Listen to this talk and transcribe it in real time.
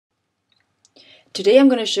Today I'm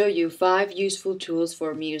going to show you 5 useful tools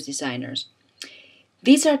for Muse designers.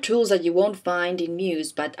 These are tools that you won't find in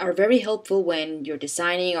Muse but are very helpful when you're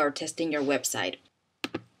designing or testing your website.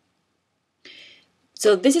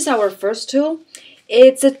 So this is our first tool.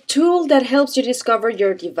 It's a tool that helps you discover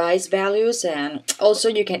your device values, and also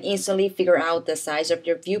you can instantly figure out the size of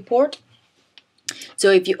your viewport. So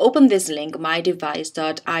if you open this link,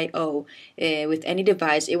 mydevice.io, with any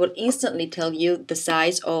device, it will instantly tell you the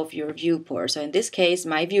size of your viewport. So in this case,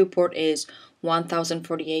 my viewport is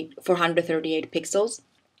 1438 pixels.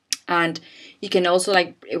 And you can also,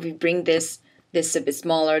 like, if we bring this a bit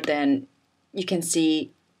smaller, then you can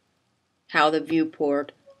see how the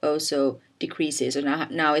viewport also decreases. So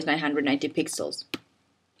now it's 990 pixels.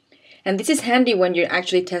 And this is handy when you're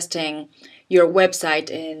actually testing your website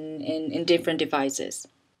in different devices.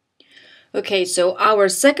 Okay, so our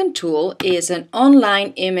second tool is an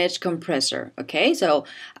online image compressor. Okay, so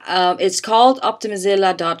it's called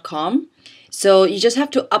optimizilla.com. So you just have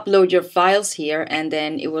to upload your files here, and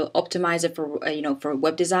then it will optimize it for for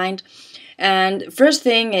web design. And first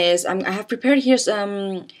thing is I have prepared here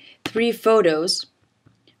some 3 photos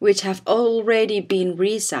which have already been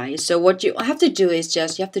resized. So what you have to do is you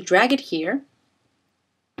have to drag it here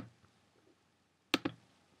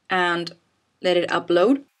and let it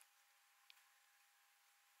upload.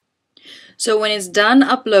 So when it's done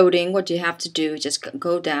uploading, what you have to do is just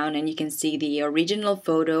go down and you can see the original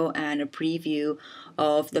photo and a preview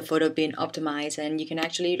of the photo being optimized, and you can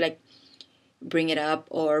actually like bring it up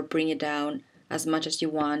or bring it down as much as you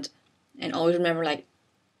want, and always remember like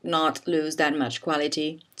not lose that much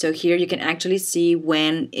quality. So here you can actually see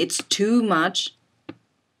when it's too much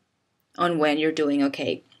on when you're doing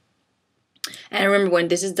okay. And remember, when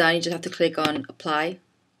this is done, you just have to click on apply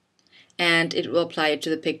and it will apply it to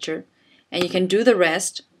the picture. And you can do the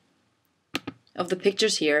rest of the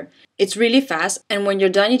pictures here. It's really fast, and when you're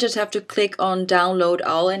done, you just have to click on download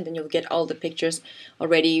all, and then you'll get all the pictures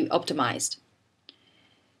already optimized.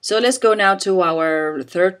 So let's go now to our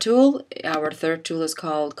third tool. Our third tool is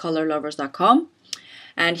called colorlovers.com.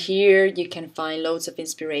 And here you can find loads of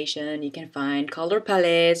inspiration. You can find color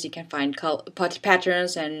palettes, you can find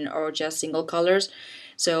patterns or just single colors.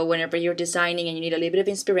 So whenever you're designing and you need a little bit of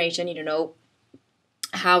inspiration, you don't know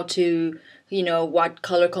how to, what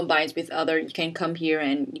color combines with other, you can come here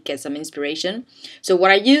and get some inspiration. So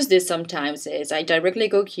what I use this sometimes is I directly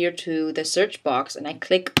go here to the search box and I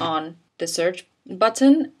click on the search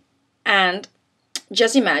button, and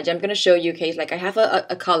just imagine, I'm going to show you, okay, like I have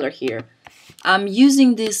a color here. I'm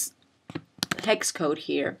using this hex code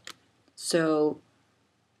here. So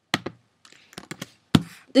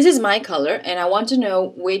this is my color, and I want to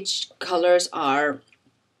know which colors are,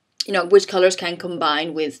 which colors can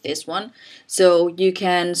combine with this one. So you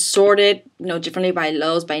can sort it, differently by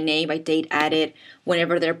lows, by name, by date added,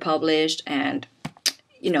 whenever they're published, and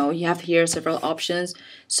you have here several options.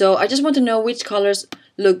 So I just want to know which colors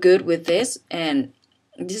look good with this, and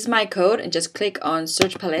this is my code, and just click on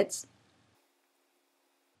search palettes.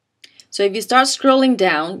 So if you start scrolling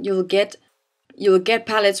down, you will get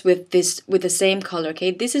palettes with the same color.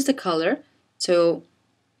 Okay, this is the color. So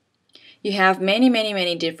you have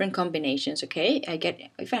many different combinations. Okay, I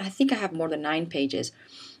think I have more than 9 pages.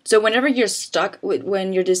 So whenever you're stuck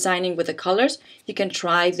when you're designing with the colors, you can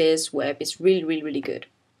try this web. It's really good.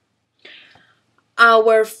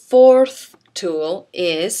 Our fourth tool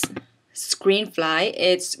is ScreenFly.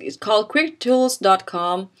 It's called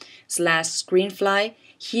quicktools.com/ScreenFly.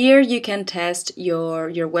 Here you can test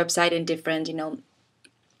your website in different,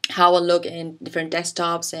 how it look in different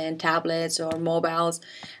desktops and tablets or mobiles,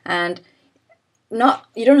 and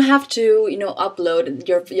you don't have to upload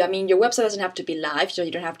your website doesn't have to be live, so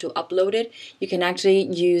you don't have to upload it. You can actually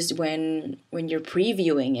use when you're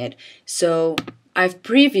previewing it. So I've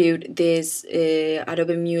previewed this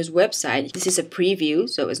Adobe Muse website. This is a preview,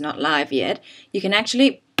 so it's not live yet. You can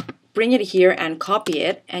actually bring it here and copy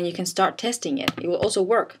it, and you can start testing it. It will also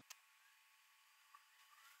work.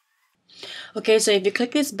 Okay, so if you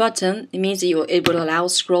click this button, it means that it will allow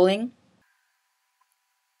scrolling.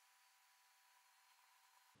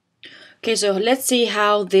 Okay, so let's see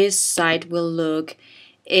how this site will look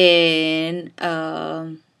in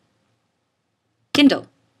Kindle.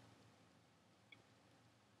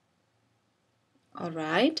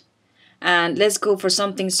 Alright, and let's go for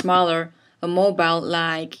something smaller, a mobile,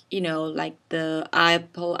 like like the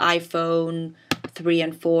Apple iPhone 3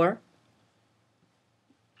 and 4.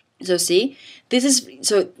 So see, this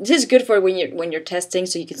is good for when you're testing,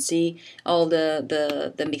 so you can see all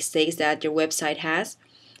the mistakes that your website has.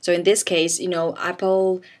 So in this case,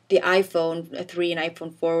 Apple, the iPhone 3 and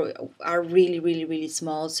iPhone 4 are really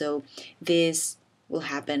small, so this will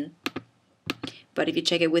happen. But if you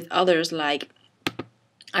check it with others like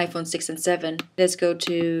iPhone 6 and 7, let's go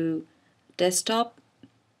to desktop.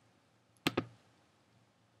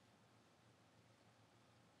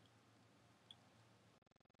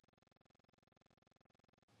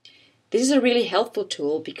 This is a really helpful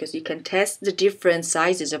tool because you can test the different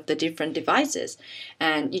sizes of the different devices,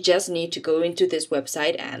 and you just need to go into this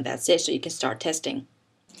website and that's it, so you can start testing.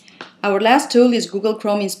 Our last tool is Google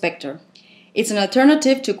Chrome Inspector. It's an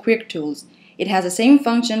alternative to Quick Tools. It has the same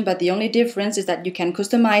function, but the only difference is that you can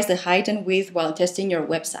customize the height and width while testing your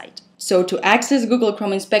website. So to access Google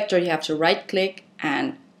Chrome Inspector, you have to right-click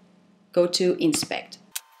and go to Inspect.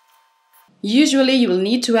 Usually you will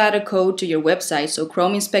need to add a code to your website, so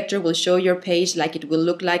Chrome Inspector will show your page like it will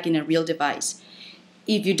look like in a real device.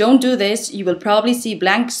 If you don't do this, you will probably see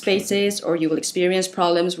blank spaces or you will experience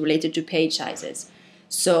problems related to page sizes.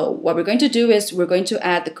 So what we're going to do is we're going to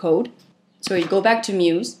add the code. So you go back to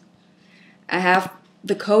Muse. I have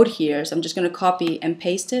the code here, so I'm just going to copy and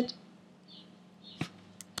paste it.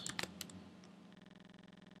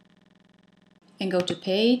 And go to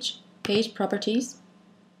Page Properties.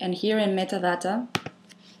 And here in metadata,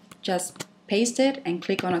 just paste it and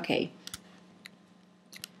click on OK.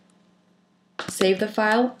 Save the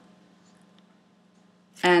file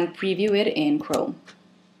and preview it in Chrome.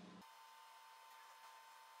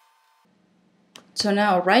 So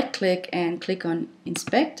now right-click and click on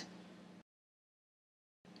Inspect.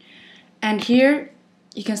 And here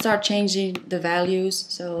you can start changing the values.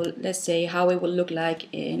 So let's say how it will look like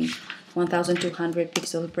in 1200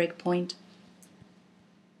 pixel breakpoint.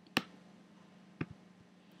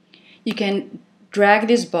 You can drag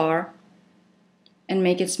this bar and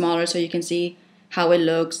make it smaller so you can see how it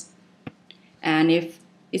looks and if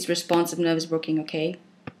its responsiveness is working okay.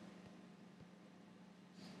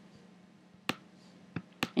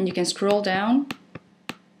 And you can scroll down.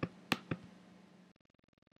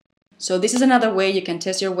 So this is another way you can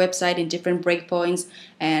test your website in different breakpoints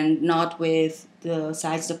and not with the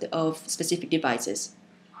sizes of specific devices.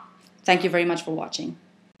 Thank you very much for watching.